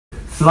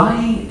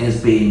Flying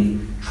has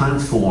been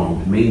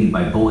transformed mainly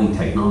by Boeing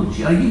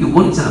technology. I'll give you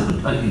one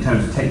example in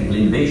terms of technical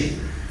innovation.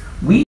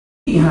 We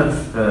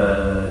have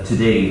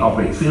today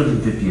operate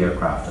 350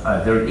 aircraft.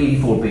 There are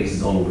 84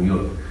 bases all over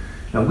Europe.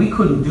 Now, we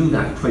couldn't do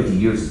that 20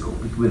 years ago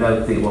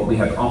without what we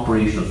have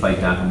operational flight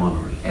data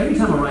monitoring. Every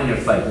time a Ryanair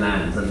flight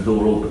lands and the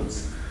door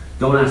opens,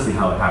 don't ask me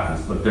how it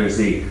happens, but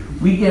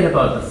we get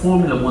about the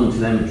Formula One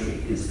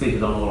telemetry is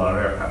fitted on all our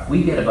aircraft.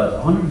 We get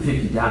about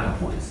 150 data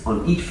points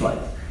on each flight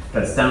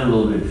that's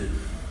downloaded,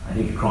 I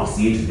think, across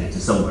the internet to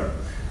somewhere.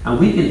 And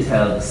we can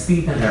tell the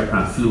speed that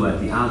aircraft flew at,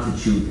 the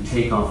altitude, the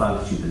takeoff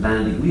altitude, the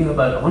landing. We have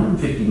about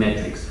 150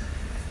 metrics,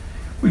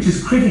 which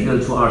is critical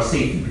to our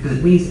safety because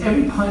it means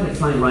every pilot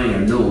flying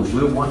Ryanair knows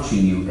we're watching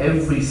you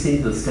every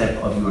single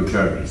step of your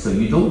journey. So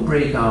you don't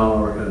break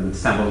our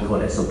what we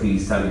call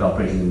SOPs, standard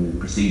operating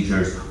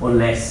procedures,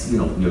 unless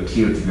you're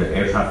clear to the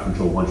air traffic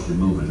control wants you to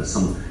move into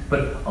some.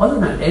 But other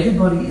than that,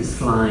 everybody is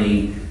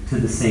flying to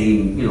the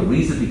same,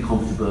 reasonably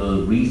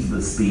comfortable,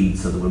 reasonable speed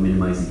so that we're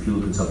minimizing fuel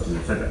consumption,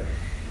 etc.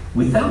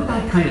 Without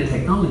that kind of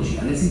technology,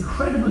 and it's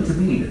incredible to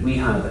me that we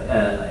have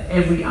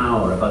every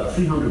hour about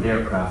 300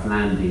 aircraft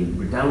landing,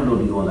 we're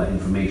downloading all that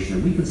information,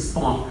 and we can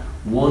spot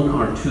one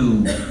or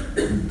two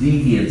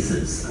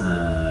deviances,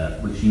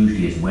 which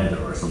usually is weather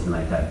or something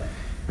like that.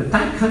 But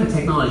that kind of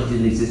technology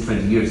didn't exist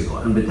 20 years ago,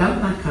 and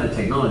without that kind of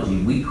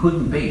technology, we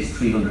couldn't base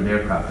 300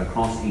 aircraft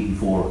across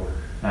 84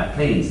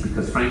 planes,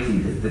 because frankly,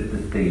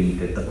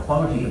 the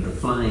quality of the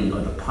flying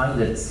or the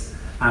pilot's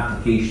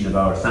application of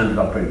our standard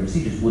operating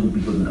procedures wouldn't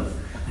be good enough.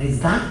 And it's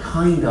that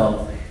kind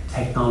of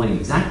technology,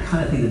 it's that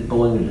kind of thing that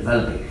Boeing are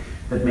developing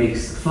that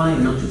makes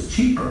flying not just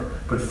cheaper,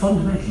 but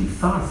fundamentally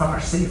far, far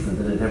safer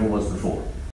than it ever was before.